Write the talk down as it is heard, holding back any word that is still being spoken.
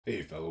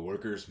Hey fellow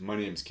workers, my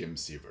name's Kim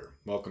Siever.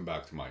 Welcome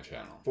back to my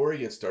channel. Before I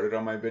get started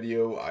on my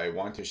video, I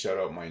want to shout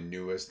out my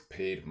newest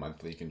paid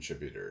monthly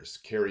contributors,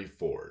 Carrie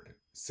Ford,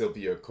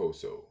 Sylvia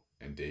Coso,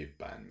 and Dave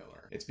Banmiller.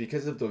 It's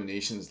because of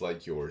donations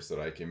like yours that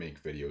I can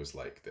make videos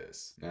like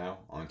this. Now,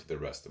 on to the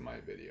rest of my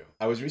video.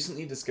 I was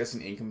recently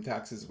discussing income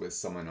taxes with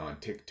someone on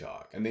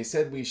TikTok, and they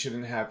said we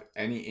shouldn't have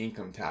any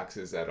income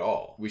taxes at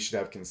all. We should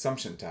have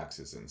consumption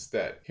taxes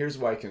instead. Here's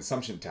why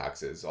consumption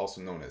taxes, also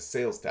known as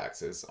sales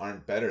taxes,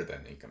 aren't better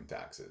than income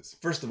taxes.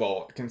 First of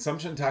all,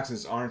 consumption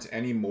taxes aren't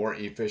any more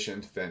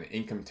efficient than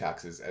income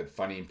taxes at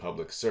funding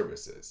public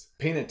services.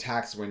 Paying a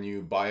tax when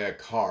you buy a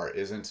car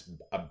isn't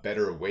a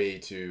better way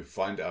to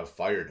fund a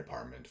fire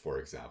department,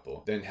 for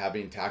example, than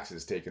having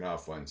taxes taken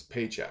off one's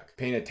paycheck.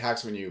 Paying a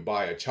tax when you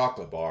buy a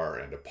chocolate bar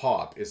and a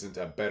pop isn't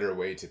a better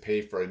way to pay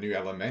for a new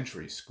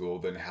elementary school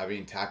than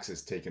having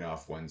taxes taken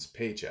off one's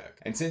paycheck.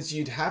 And since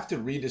you'd have to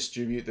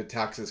redistribute the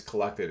taxes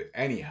collected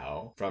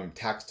anyhow, from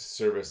taxed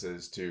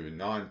services to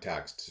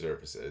non-taxed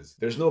services,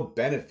 there's no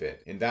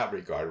benefit in that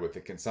regard with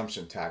a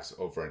consumption tax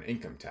over an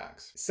income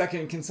tax.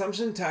 Second,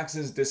 consumption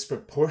taxes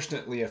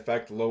disproportionately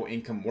affect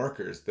low-income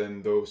workers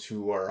than those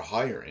who are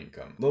higher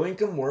income.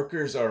 Low-income workers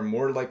are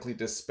more likely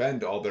to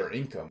spend all their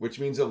income, which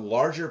means a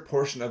larger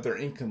portion of their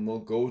income will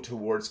go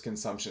towards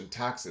consumption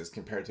taxes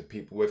compared to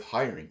people with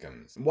higher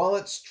incomes. While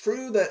it's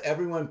true that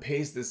everyone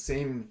pays the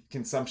same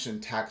consumption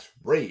tax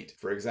rate,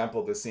 for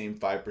example, the same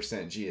 5%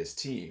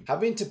 GST,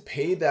 having to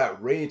pay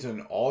that rate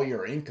on all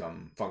your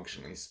income,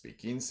 functionally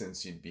speaking,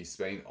 since you'd be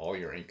spending all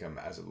your income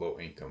as a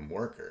low-income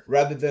worker,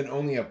 rather than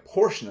only a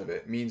portion of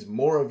it, means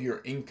more of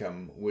your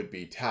income would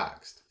be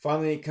taxed.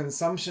 Finally,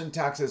 consumption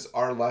taxes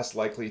are less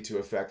likely to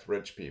affect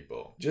rich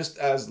people. Just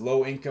as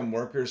low-income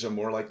workers are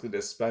more likely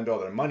to spend all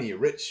their money,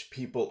 rich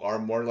people are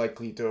more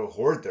likely to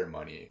hoard their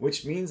money,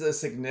 which means a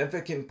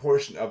significant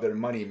portion of their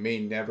money may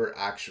never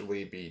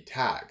actually be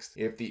taxed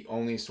if the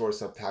only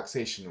source of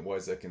taxation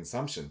was a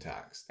consumption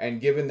tax. And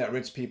given that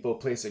rich people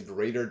place a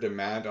greater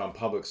demand on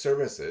public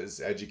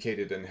services,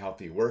 educated and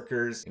healthy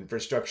workers,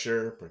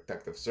 infrastructure,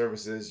 protective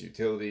services,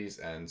 utilities,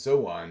 and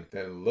so on,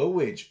 than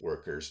low-wage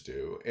workers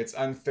do, it's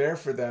unfair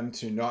for them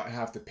to not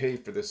have to pay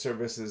for the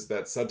services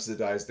that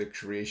subsidize the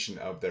creation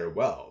of their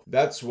wealth.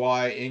 That's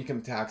why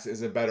income tax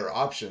is a better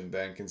option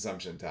than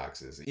consumption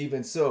taxes.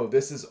 Even so,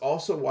 this is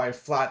also why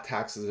flat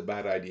tax is a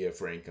bad idea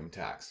for income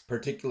tax,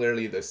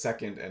 particularly the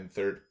second and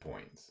third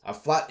points. A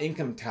flat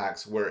income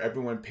tax where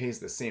everyone pays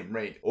the same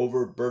rate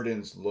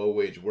overburdens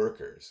low-wage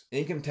workers.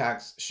 Income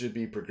tax should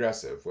be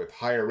progressive, with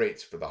higher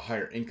rates for the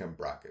higher income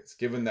brackets,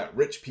 given that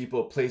rich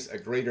people place a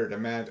greater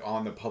demand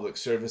on the public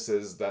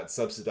services that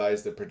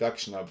subsidize the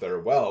production of their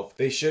wealth.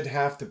 They should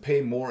have to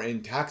pay more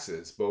in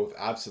taxes, both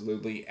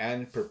absolutely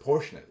and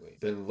proportionately,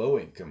 than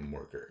low-income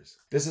workers.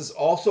 This is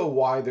also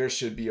why there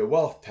should be a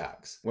wealth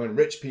tax. When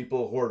rich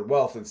people hoard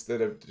wealth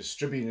instead of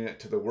distributing it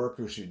to the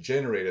workers who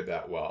generated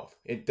that wealth,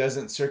 it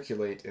doesn't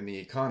circulate in the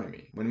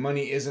economy. When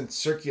money isn't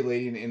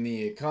circulating in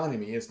the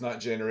economy, it's not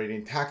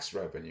generating tax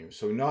revenue.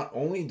 So not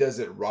only does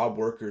it rob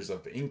workers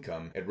of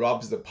income, it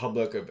robs the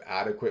public of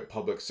adequate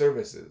public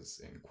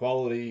services in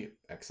quality,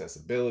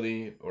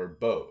 accessibility, or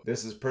both.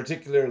 This is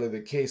particularly the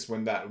case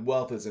when that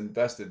wealth is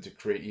invested to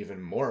create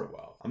even more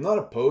wealth. I'm not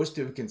opposed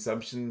to a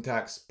consumption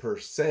tax per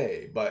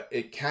se, but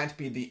it can't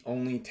be the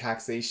only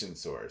taxation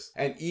source.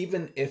 And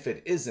even if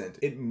it isn't,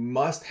 it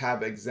must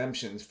have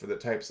exemptions for the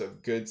types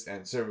of goods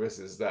and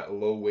services that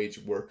low-wage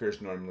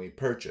workers normally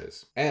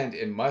purchase. And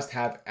it must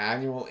have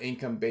annual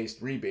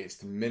income-based rebates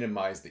to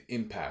minimize the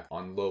impact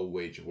on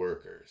low-wage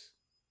workers.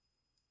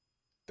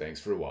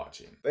 Thanks for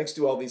watching. Thanks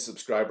to all these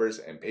subscribers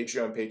and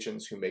Patreon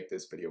patrons who make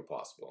this video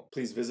possible.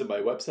 Please visit my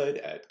website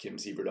at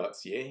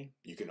kimsiever.ca.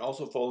 You can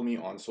also follow me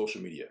on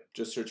social media.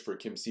 Just search for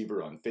Kim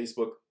Siever on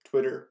Facebook,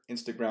 Twitter,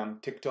 Instagram,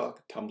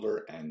 TikTok, Tumblr,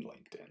 and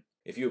LinkedIn.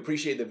 If you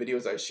appreciate the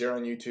videos I share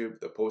on YouTube,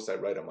 the posts I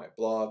write on my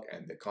blog,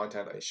 and the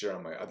content I share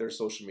on my other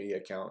social media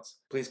accounts,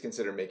 please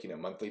consider making a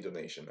monthly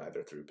donation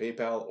either through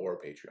PayPal or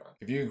Patreon.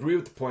 If you agree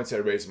with the points I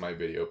raised in my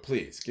video,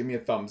 please give me a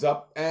thumbs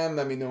up and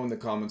let me know in the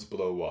comments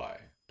below why.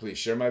 Please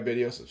share my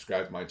video,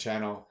 subscribe to my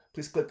channel.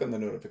 Please click on the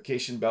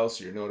notification bell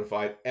so you're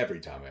notified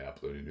every time I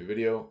upload a new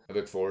video. I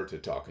look forward to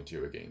talking to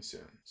you again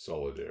soon.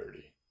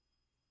 Solidarity.